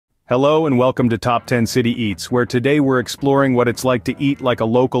Hello and welcome to Top 10 City Eats, where today we're exploring what it's like to eat like a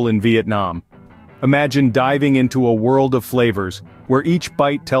local in Vietnam. Imagine diving into a world of flavors, where each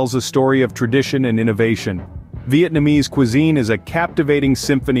bite tells a story of tradition and innovation. Vietnamese cuisine is a captivating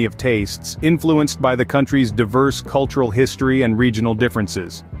symphony of tastes, influenced by the country's diverse cultural history and regional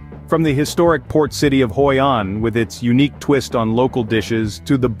differences. From the historic port city of Hoi An with its unique twist on local dishes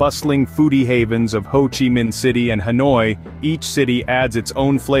to the bustling foodie havens of Ho Chi Minh City and Hanoi, each city adds its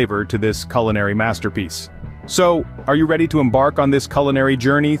own flavor to this culinary masterpiece. So, are you ready to embark on this culinary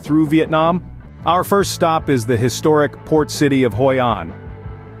journey through Vietnam? Our first stop is the historic port city of Hoi An.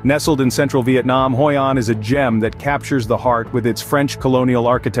 Nestled in central Vietnam, Hoi An is a gem that captures the heart with its French colonial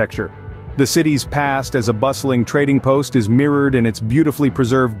architecture. The city's past as a bustling trading post is mirrored in its beautifully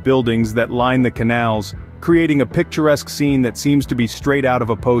preserved buildings that line the canals, creating a picturesque scene that seems to be straight out of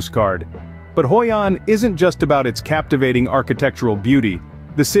a postcard. But Hoi An isn't just about its captivating architectural beauty.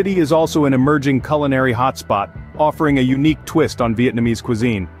 The city is also an emerging culinary hotspot, offering a unique twist on Vietnamese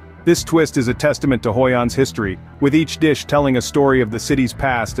cuisine. This twist is a testament to Hoi An's history, with each dish telling a story of the city's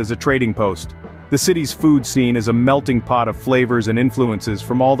past as a trading post. The city's food scene is a melting pot of flavors and influences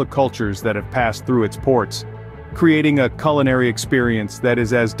from all the cultures that have passed through its ports, creating a culinary experience that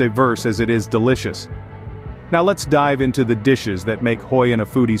is as diverse as it is delicious. Now let's dive into the dishes that make Hoi An a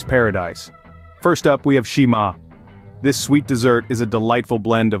foodie's paradise. First up, we have Xi Ma. This sweet dessert is a delightful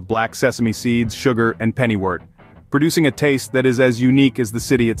blend of black sesame seeds, sugar, and pennywort, producing a taste that is as unique as the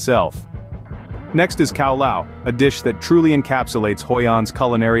city itself. Next is Cao Lao, a dish that truly encapsulates Hoi An's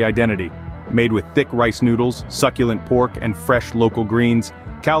culinary identity. Made with thick rice noodles, succulent pork, and fresh local greens,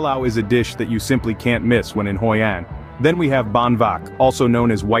 Cao Lao is a dish that you simply can't miss when in Hoi An. Then we have Ban Vac, also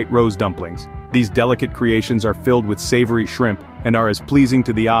known as white rose dumplings. These delicate creations are filled with savory shrimp and are as pleasing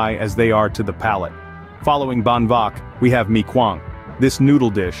to the eye as they are to the palate. Following Ban Vac, we have Mi Quang. This noodle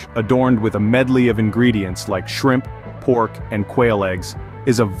dish, adorned with a medley of ingredients like shrimp, pork, and quail eggs,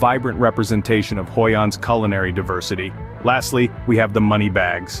 is a vibrant representation of Hoi An's culinary diversity. Lastly, we have the money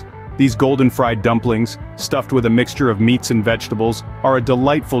bags. These golden-fried dumplings, stuffed with a mixture of meats and vegetables, are a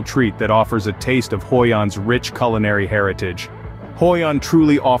delightful treat that offers a taste of Hoi An's rich culinary heritage. Hoi An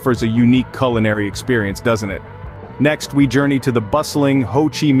truly offers a unique culinary experience, doesn't it? Next, we journey to the bustling Ho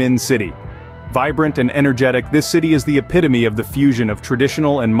Chi Minh City. Vibrant and energetic, this city is the epitome of the fusion of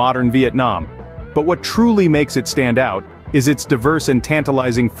traditional and modern Vietnam. But what truly makes it stand out is its diverse and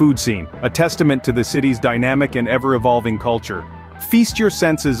tantalizing food scene, a testament to the city's dynamic and ever-evolving culture. Feast your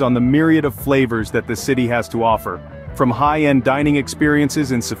senses on the myriad of flavors that the city has to offer, from high-end dining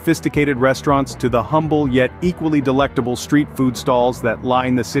experiences in sophisticated restaurants to the humble yet equally delectable street food stalls that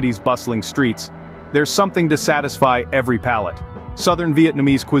line the city's bustling streets. There's something to satisfy every palate. Southern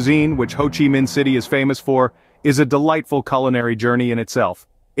Vietnamese cuisine, which Ho Chi Minh City is famous for, is a delightful culinary journey in itself.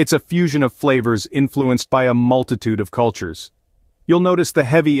 It's a fusion of flavors influenced by a multitude of cultures. You'll notice the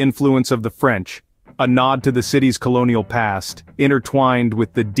heavy influence of the French, a nod to the city's colonial past, intertwined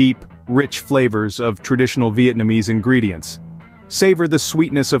with the deep, rich flavors of traditional Vietnamese ingredients. Savor the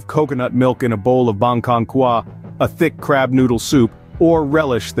sweetness of coconut milk in a bowl of bang cang qua, a thick crab noodle soup, or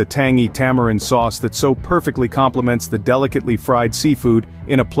relish the tangy tamarind sauce that so perfectly complements the delicately fried seafood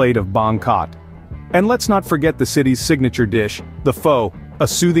in a plate of bang cot. And let's not forget the city's signature dish, the pho, a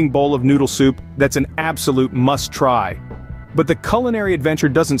soothing bowl of noodle soup that's an absolute must-try. But the culinary adventure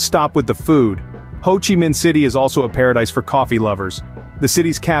doesn't stop with the food. Ho Chi Minh City is also a paradise for coffee lovers. The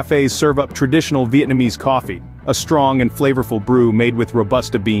city's cafes serve up traditional Vietnamese coffee, a strong and flavorful brew made with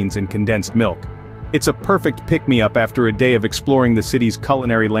Robusta beans and condensed milk. It's a perfect pick-me-up after a day of exploring the city's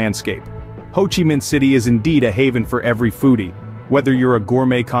culinary landscape. Ho Chi Minh City is indeed a haven for every foodie. Whether you're a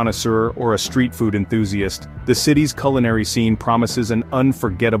gourmet connoisseur or a street food enthusiast, the city's culinary scene promises an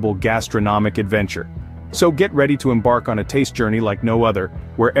unforgettable gastronomic adventure. So get ready to embark on a taste journey like no other,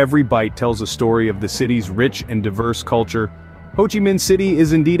 where every bite tells a story of the city's rich and diverse culture. Ho Chi Minh City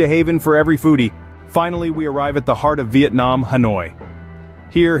is indeed a haven for every foodie. Finally, we arrive at the heart of Vietnam, Hanoi.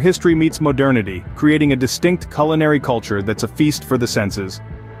 Here, history meets modernity, creating a distinct culinary culture that's a feast for the senses.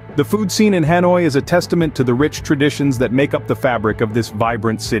 The food scene in Hanoi is a testament to the rich traditions that make up the fabric of this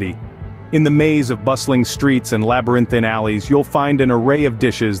vibrant city. In the maze of bustling streets and labyrinthine alleys, you'll find an array of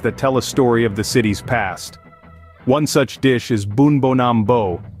dishes that tell a story of the city's past. One such dish is Bun Bo Nam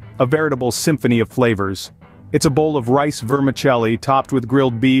Bo, a veritable symphony of flavors. It's a bowl of rice vermicelli topped with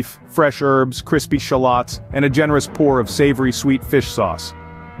grilled beef, fresh herbs, crispy shallots, and a generous pour of savory sweet fish sauce.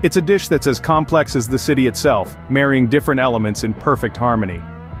 It's a dish that's as complex as the city itself, marrying different elements in perfect harmony.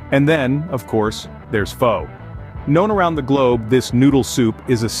 And then, of course, there's pho. Known around the globe, this noodle soup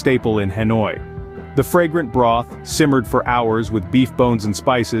is a staple in Hanoi. The fragrant broth, simmered for hours with beef bones and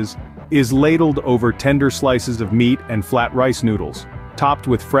spices, is ladled over tender slices of meat and flat rice noodles. Topped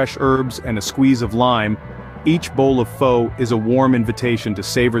with fresh herbs and a squeeze of lime, each bowl of pho is a warm invitation to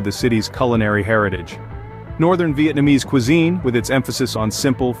savor the city's culinary heritage. Northern Vietnamese cuisine, with its emphasis on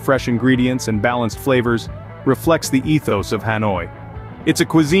simple, fresh ingredients and balanced flavors, reflects the ethos of Hanoi. It's a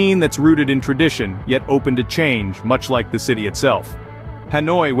cuisine that's rooted in tradition, yet open to change, much like the city itself.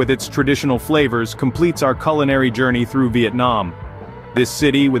 Hanoi, with its traditional flavors, completes our culinary journey through Vietnam. This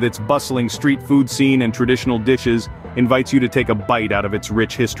city, with its bustling street food scene and traditional dishes, invites you to take a bite out of its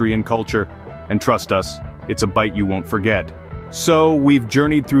rich history and culture. And trust us, it's a bite you won't forget. So, we've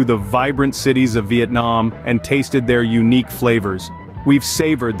journeyed through the vibrant cities of Vietnam and tasted their unique flavors. We've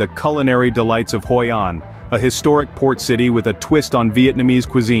savored the culinary delights of Hoi An, a historic port city with a twist on Vietnamese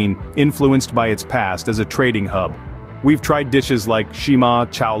cuisine, influenced by its past as a trading hub. We've tried dishes like Shima,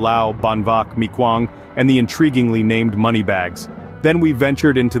 Chow Lao, Ban Vac, Mi Quang, and the intriguingly named money bags. Then we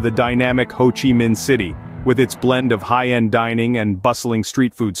ventured into the dynamic Ho Chi Minh City, with its blend of high-end dining and bustling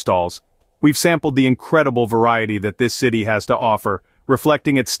street food stalls. We've sampled the incredible variety that this city has to offer,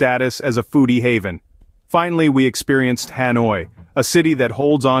 reflecting its status as a foodie haven. Finally, we experienced Hanoi, a city that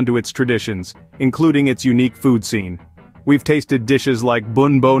holds on to its traditions, including its unique food scene. We've tasted dishes like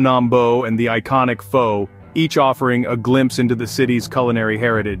Bun Bo Nam Bo and the iconic pho, each offering a glimpse into the city's culinary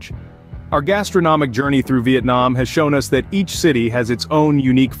heritage. Our gastronomic journey through Vietnam has shown us that each city has its own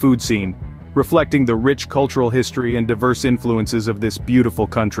unique food scene, reflecting the rich cultural history and diverse influences of this beautiful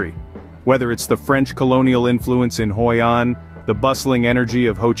country. Whether it's the French colonial influence in Hoi An, the bustling energy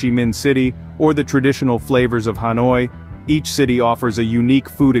of Ho Chi Minh City, or the traditional flavors of Hanoi, each city offers a unique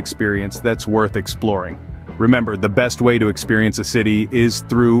food experience that's worth exploring. Remember, the best way to experience a city is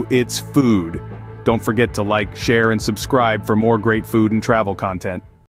through its food. Don't forget to like, share, and subscribe for more great food and travel content.